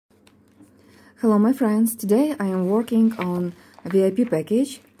Hello my friends, today I am working on a VIP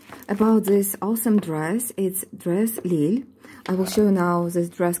package about this awesome dress. It's dress Lille. I will show you now this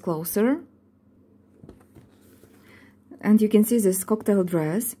dress closer. And you can see this cocktail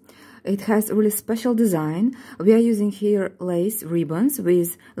dress. It has a really special design. We are using here lace ribbons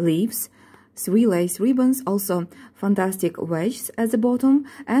with leaves, 3 lace ribbons, also fantastic wedges at the bottom,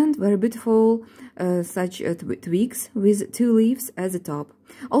 and very beautiful twigs with 2 leaves at the top.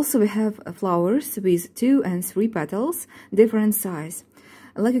 Also we have flowers with 2 and 3 petals, different size.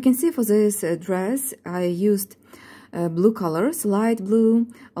 Like you can see, for this dress I used blue colors, light blue,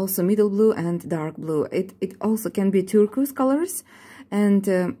 also middle blue and dark blue. It also can be turquoise colors. And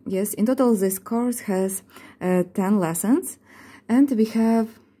yes, in total this course has 10 lessons, and we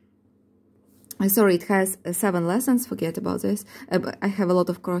have it has 7 lessons, forget about this. I have a lot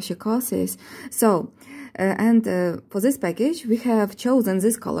of crochet courses. So, for this package, we have chosen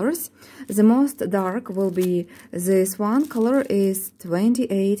these colors. The most dark will be this one. Color is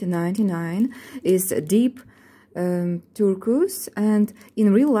 28.99. Is deep turquoise, and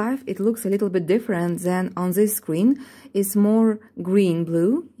in real life it looks a little bit different than on this screen. It's more green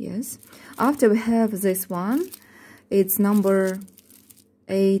blue. Yes. After we have this one, it's number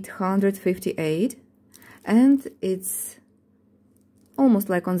 858, and it's almost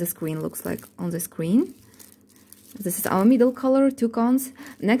like on the screen, looks like on the screen. This is our middle color, 2 cones.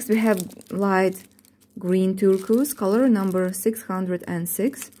 Next we have light green turquoise color, number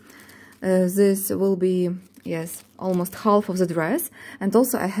 606. This will be, yes, almost half of the dress. And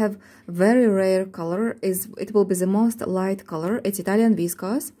also I have very rare color, it will be the most light color. It's Italian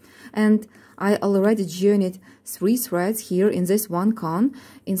viscose, and I already joined 3 threads here in this one cone.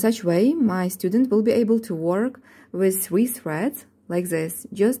 In such way my student will be able to work with 3 threads like this,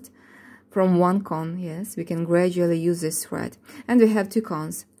 just from one cone. Yes, we can gradually use this thread. And we have 2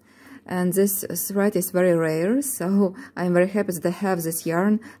 cones, and this thread is very rare, so I'm very happy that I have this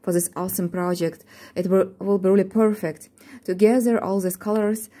yarn for this awesome project. It will be really perfect. Together all these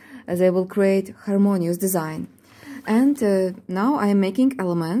colors, they will create harmonious design. And now I'm making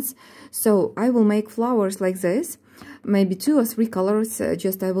elements. So I will make flowers like this, maybe 2 or 3 colors,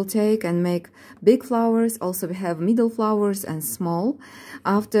 just I will take and make big flowers. Also we have middle flowers and small.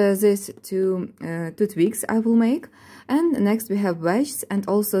 After this, two twigs I will make. And next we have wedges and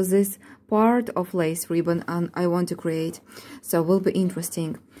also this part of lace ribbon I want to create. So will be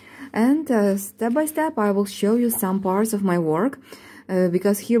interesting. And step by step I will show you some parts of my work.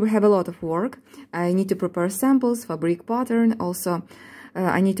 Because here we have a lot of work. I need to prepare samples, fabric pattern, also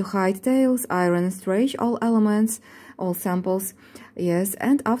I need to hide tails, iron and stretch all elements, all samples. Yes,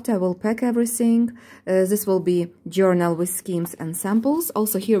 and after I will pack everything. This will be journal with schemes and samples.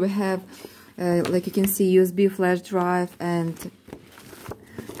 Also here we have, like you can see, USB flash drive and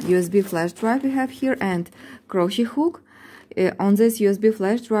we have here, and crochet hook. On this USB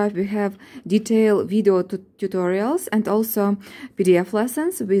flash drive we have detailed video tutorials and also PDF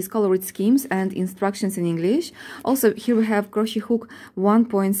lessons with colored schemes and instructions in English. Also here we have crochet hook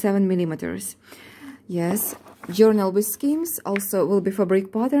 1.7 millimeters. Yes, journal with schemes. Also will be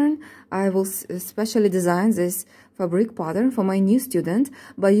fabric pattern. I will specially design this fabric pattern for my new student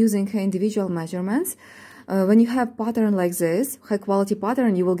by using her individual measurements. When you have pattern like this, high quality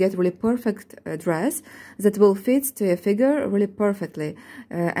pattern, you will get really perfect dress that will fit to your figure really perfectly.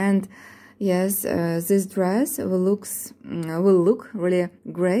 And yes, this dress will look really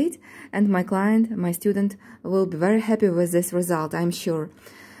great, and my client, my student, will be very happy with this result, I'm sure.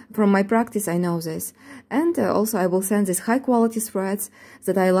 From my practice I know this. And also I will send these high quality threads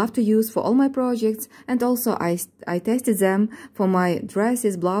that I love to use for all my projects, and also I tested them for my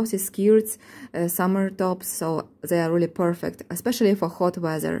dresses, blouses, skirts, summer tops, so they are really perfect, especially for hot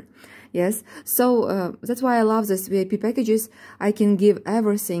weather. Yes, so that's why I love these VIP packages. I can give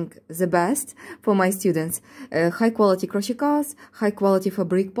everything the best for my students. High quality crochet cards, high quality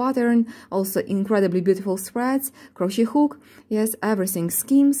fabric pattern, also incredibly beautiful threads, crochet hook, yes, everything,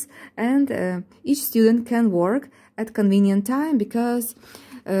 schemes, and each student can work at convenient time, because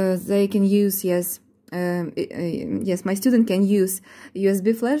they can use, yes, my student can use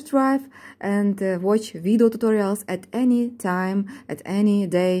USB flash drive and watch video tutorials at any time, at any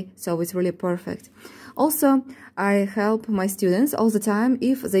day, so it's really perfect. Also, I help my students all the time.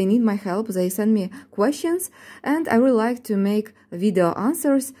 If they need my help, they send me questions, and I really like to make video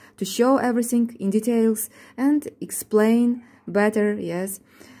answers to show everything in details and explain better, yes,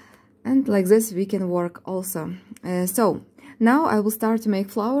 and like this we can work also. So now I will start to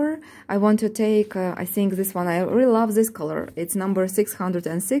make flower. I want to take, I think this one, I really love this color. It's number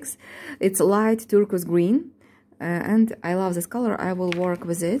 606. It's light turquoise green. and I love this color. I will work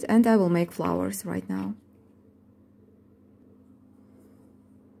with it and I will make flowers right now.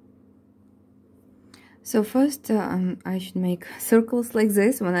 So first I should make circles like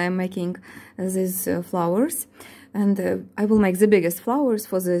this when I'm making these flowers, and I will make the biggest flowers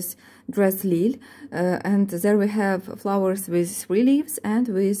for this dress Lille, and there we have flowers with 3 leaves and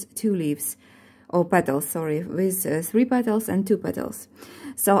with 2 leaves, or petals, sorry, with 3 petals and 2 petals.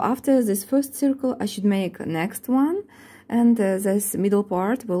 So after this first circle I should make next one, and this middle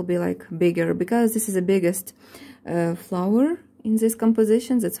part will be like bigger because this is the biggest flower in this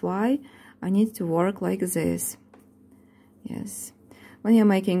composition. That's why I need to work like this. Yes, when you're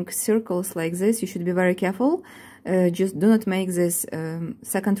making circles like this, you should be very careful. Just do not make this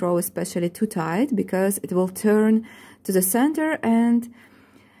second row especially too tight, because it will turn to the center and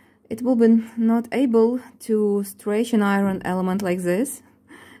it will be not able to straighten iron element like this.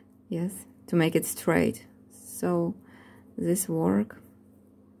 Yes, to make it straight. So this work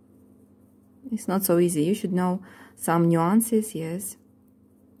is not so easy. You should know some nuances, yes.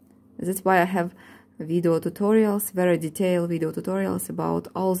 That's why I have video tutorials, very detailed video tutorials about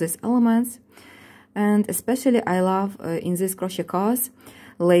all these elements. And especially I love in this crochet cause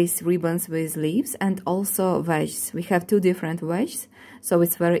lace ribbons with leaves and also wedges. We have 2 different wedges, so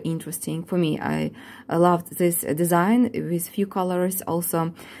it's very interesting for me. I loved this design with few colors.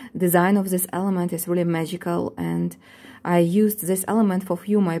 Also, design of this element is really magical, and I used this element for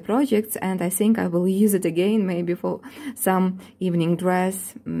few of my projects, and I think I will use it again, maybe for some evening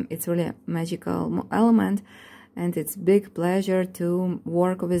dress. It's really a magical element, and it's big pleasure to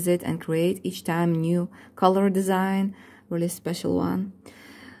work with it and create each time new color design, really special one.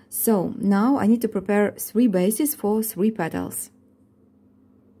 So now I need to prepare 3 bases for 3 petals.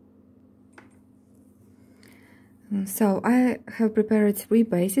 So I have prepared 3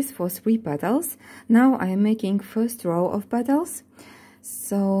 bases for 3 petals. Now I am making first row of petals.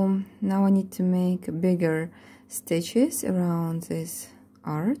 So now I need to make bigger stitches around this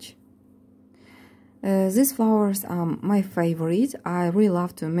arch. These flowers are my favorite. I really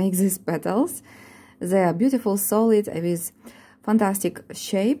love to make these petals. They are beautiful, solid, with fantastic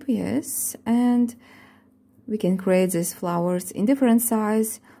shape, yes. And we can create these flowers in different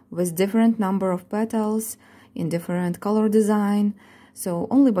size with different number of petals, in different color design. So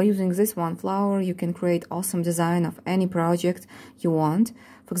only by using this one flower you can create awesome design of any project you want.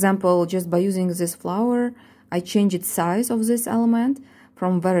 For example, just by using this flower I changed size of this element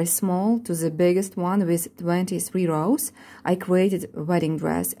from very small to the biggest one with 23 rows. I created a wedding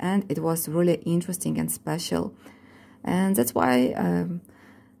dress, and it was really interesting and special. And that's why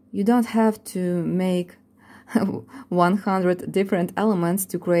you don't have to make 100 different elements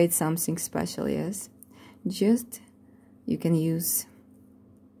to create something special, yes. Just you can use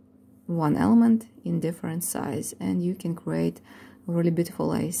one element in different size and you can create a really beautiful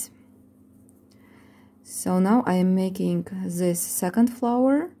lace. So now I am making this second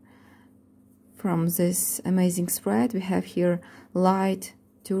flower from this amazing spread. We have here light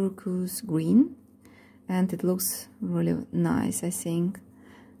turquoise green, and it looks really nice, I think.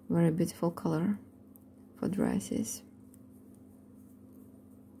 Very beautiful color for dresses.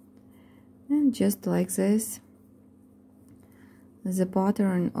 And just like this, the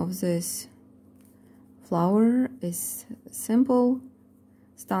pattern of this flower is simple,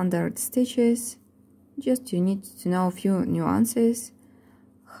 standard stitches. Just you need to know a few nuances,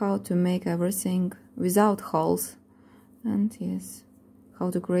 how to make everything without holes, and yes,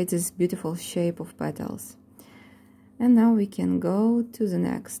 how to create this beautiful shape of petals. And now we can go to the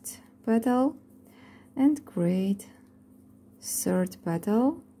next petal and create third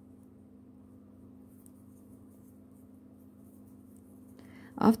petal.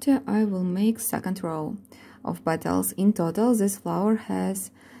 After I will make second row of petals. In total this flower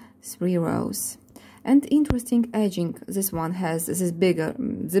has 3 rows. And interesting edging, this one has this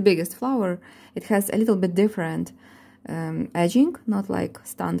the biggest flower, it has a little bit different edging, not like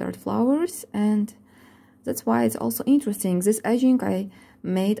standard flowers, and that's why it's also interesting. This edging I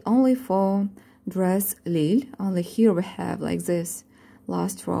made only for dress Lille. Only here we have like this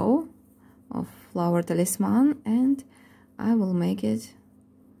last row of flower talisman, and I will make it,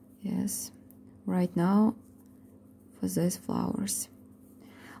 yes, right now for these flowers.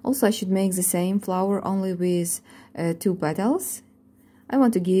 Also, I should make the same flower only with 2 petals. I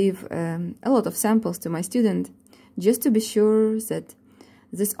want to give a lot of samples to my student, just to be sure that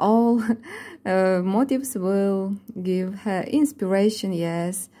this all motifs will give her inspiration,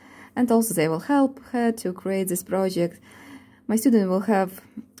 yes, and also they will help her to create this project. My student will have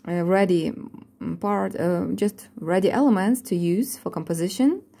ready just ready elements to use for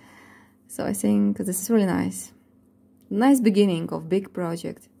composition. So I think this is really nice. nice beginning of big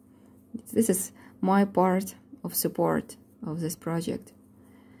project. This is my part of support of this project.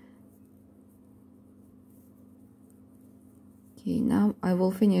 Okay, now I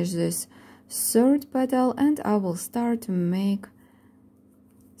will finish this third petal and I will start to make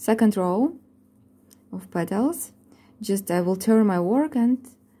second row of petals. Just I will turn my work and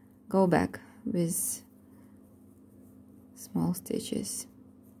go back with small stitches.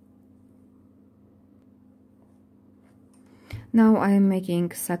 Now I am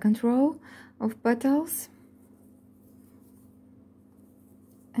making second row of petals,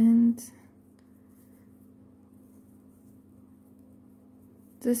 and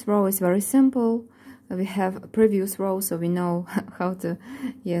this row is very simple. We have a previous row, so we know how to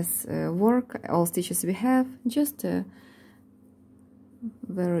work all stitches we have. Just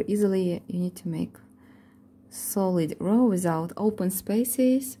very easily you need to make solid row without open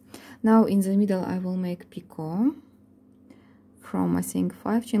spaces. Now in the middle I will make picot from, I think,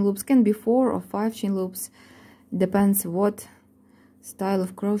 5 chain loops. Can be 4 or 5 chain loops, depends what style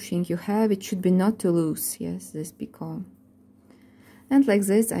of crocheting you have. It should be not too loose. Yes, this picot. And like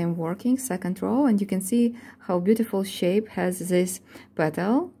this I am working second row, and you can see how beautiful shape has this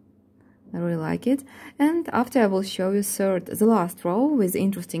petal. I really like it. And after I will show you the last row with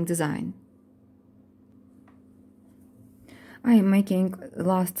interesting design. I am making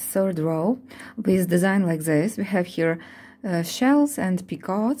last third row with design like this. We have here shells and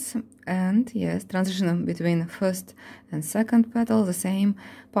picots, and yes, transition between first and second petal. The same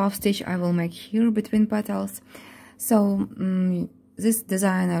puff stitch I will make here between petals. So this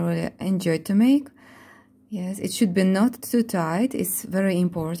design I really enjoyed to make. Yes, it should be not too tight. It's very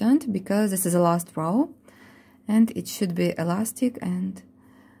important because this is the last row, and it should be elastic and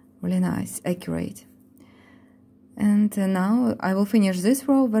really nice, accurate. And now I will finish this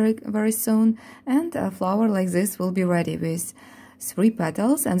row very soon, and a flower like this will be ready with 3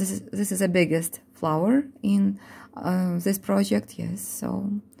 petals, and this is the biggest flower in this project. Yes,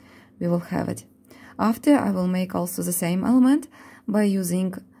 so we will have it. After I will make also the same element by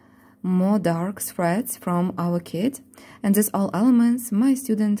using more dark threads from our kit, and these all elements my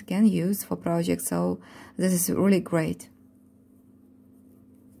student can use for projects, so this is really great.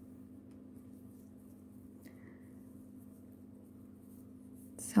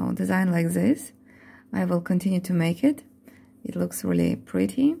 So design like this, I will continue to make it. It looks really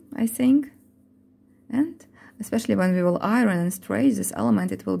pretty, I think, and especially when we will iron and stretch this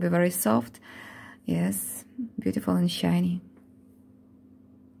element, it will be very soft. Yes, beautiful and shiny.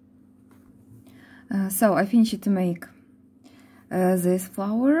 So I finished to make this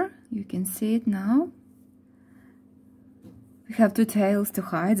flower. You can see it now. We have 2 tails to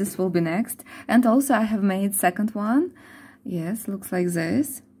hide. This will be next. And also I have made second one. Yes, looks like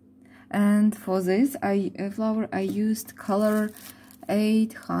this. And for this flower I used color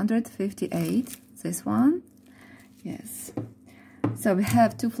 858. This one. Yes. So we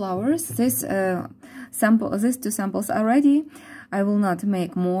have 2 flowers. These 2 samples are ready. I will not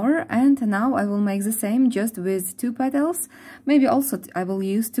make more, and now I will make the same just with 2 petals. Maybe also I will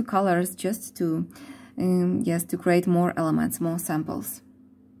use 2 colors just to to create more elements, more samples.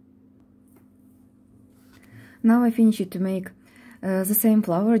 Now I finished to make the same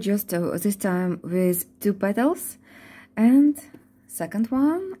flower, just this time with 2 petals, and second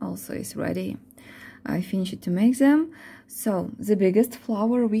one also is ready. I finished to make them. So the biggest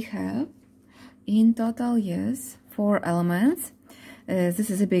flower we have in total, yes, 4 elements. This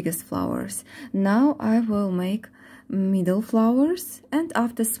is the biggest flowers. Now I will make middle flowers and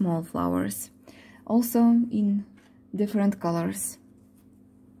after small flowers, also in different colors.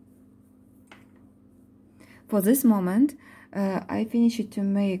 For this moment I finished to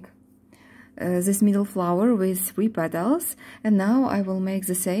make this middle flower with 3 petals, and now I will make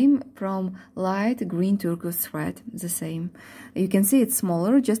the same from light green turquoise thread. The same, you can see it's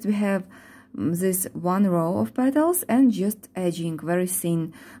smaller, just we have this 1 row of petals and just edging very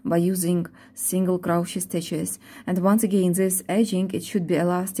thin by using single crochet stitches. And once again, this edging, it should be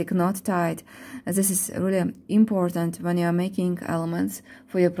elastic, not tight. This is really important when you are making elements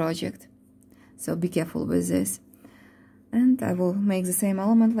for your project, so be careful with this. And I will make the same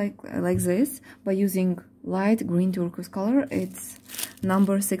element like this by using light green turquoise color. It's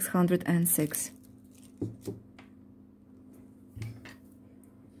number 606.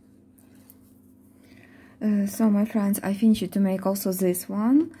 So my friends, I finished to make also this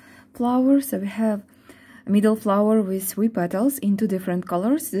one flower. So we have a middle flower with 3 petals in 2 different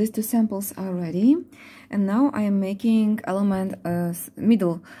colors. These 2 samples are ready, and now I am making element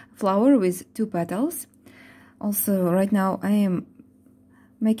middle flower with 2 petals. Also right now I am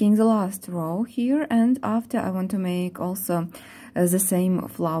making the last row here, and after I want to make also the same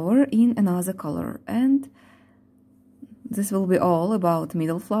flower in another color, and this will be all about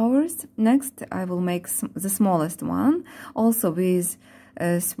middle flowers. Next I will make the smallest one, also with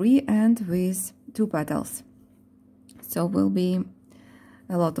 3 and with 2 petals. So will be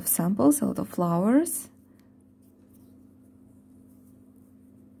a lot of samples, a lot of flowers.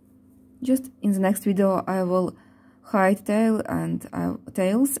 Just in the next video I will hide tails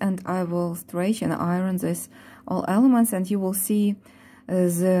and I will stretch and iron this all elements, and you will see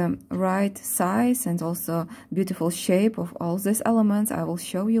the right size and also beautiful shape of all these elements. I will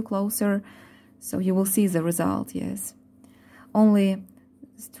show you closer so you will see the result. Yes, only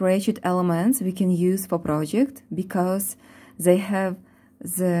stretched elements we can use for project because they have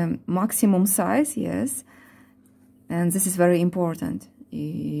the maximum size. Yes, and this is very important.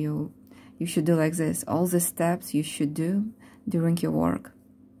 You should do like this. All the steps you should do during your work.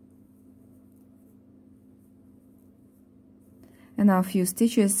 And now a few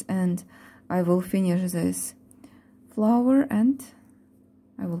stitches and I will finish this flower and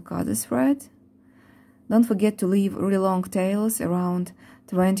I will cut the thread. Don't forget to leave really long tails around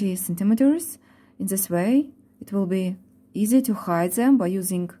 20 centimeters. In this way it will be easy to hide them by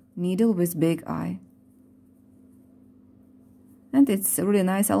using needle with big eye. And it's really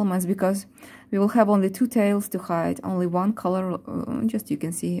nice elements because we will have only 2 tails to hide, only one color, just you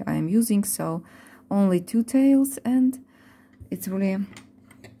can see I am using, so only 2 tails, and it's really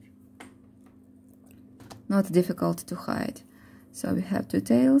not difficult to hide. So we have 2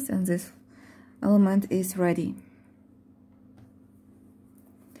 tails and this element is ready.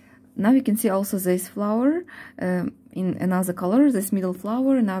 Now you can see also this flower in another color, this middle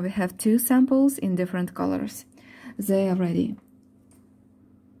flower. Now we have 2 samples in different colors. They are ready.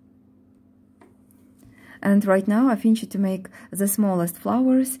 And right now I finished to make the smallest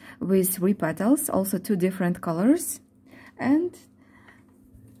flowers with 3 petals, also 2 different colors, and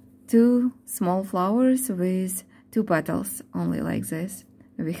 2 small flowers with 2 petals, only like this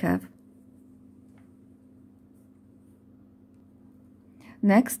we have.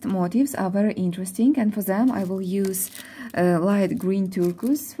 Next, motifs are very interesting, and for them I will use light green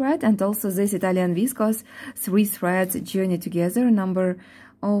turquoise thread and also this Italian viscose 3 threads journey together, number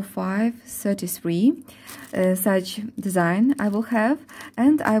 0533. Such design I will have,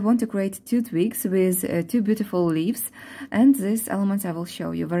 and I want to create 2 twigs with 2 beautiful leaves, and these elements I will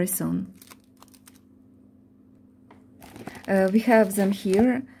show you very soon. We have them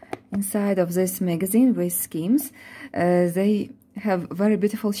here inside of this magazine with schemes. They have very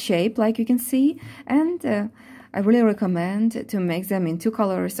beautiful shape, like you can see, and I really recommend to make them in 2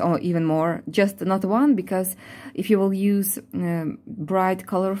 colors or even more, just not one, because if you will use bright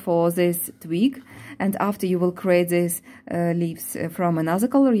color for this twig and after you will create these leaves from another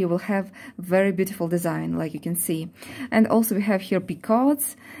color, you will have very beautiful design, like you can see. And also we have here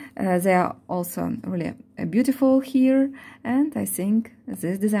peacocks. They are also really beautiful here, and I think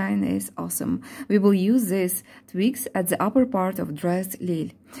this design is awesome. We will use these twigs at the upper part of dress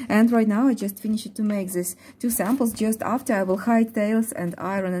Lille. And right now I just finished to make these 2 samples. Just after I will hide tails and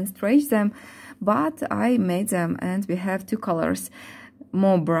iron and stretch them, but I made them and we have 2 colors,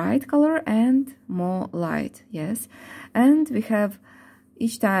 more bright color and more light. Yes, and we have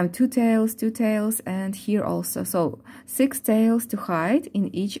each time 2 tails, and here also, so 6 tails to hide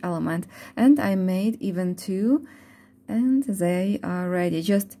in each element, and I made even 2, and they are ready.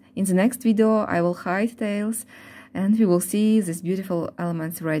 Just in the next video I will hide tails and we will see these beautiful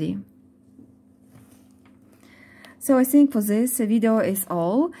elements ready. So I think for this video is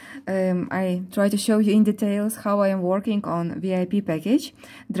all. I try to show you in details how I am working on VIP package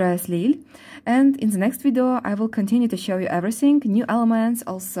dress Lille, and in the next video I will continue to show you everything, new elements,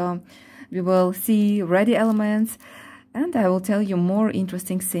 also we will see ready elements, and I will tell you more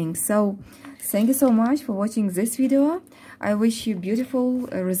interesting things. So thank you so much for watching this video. I wish you beautiful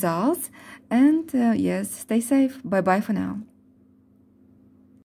results, and yes, stay safe. Bye bye for now.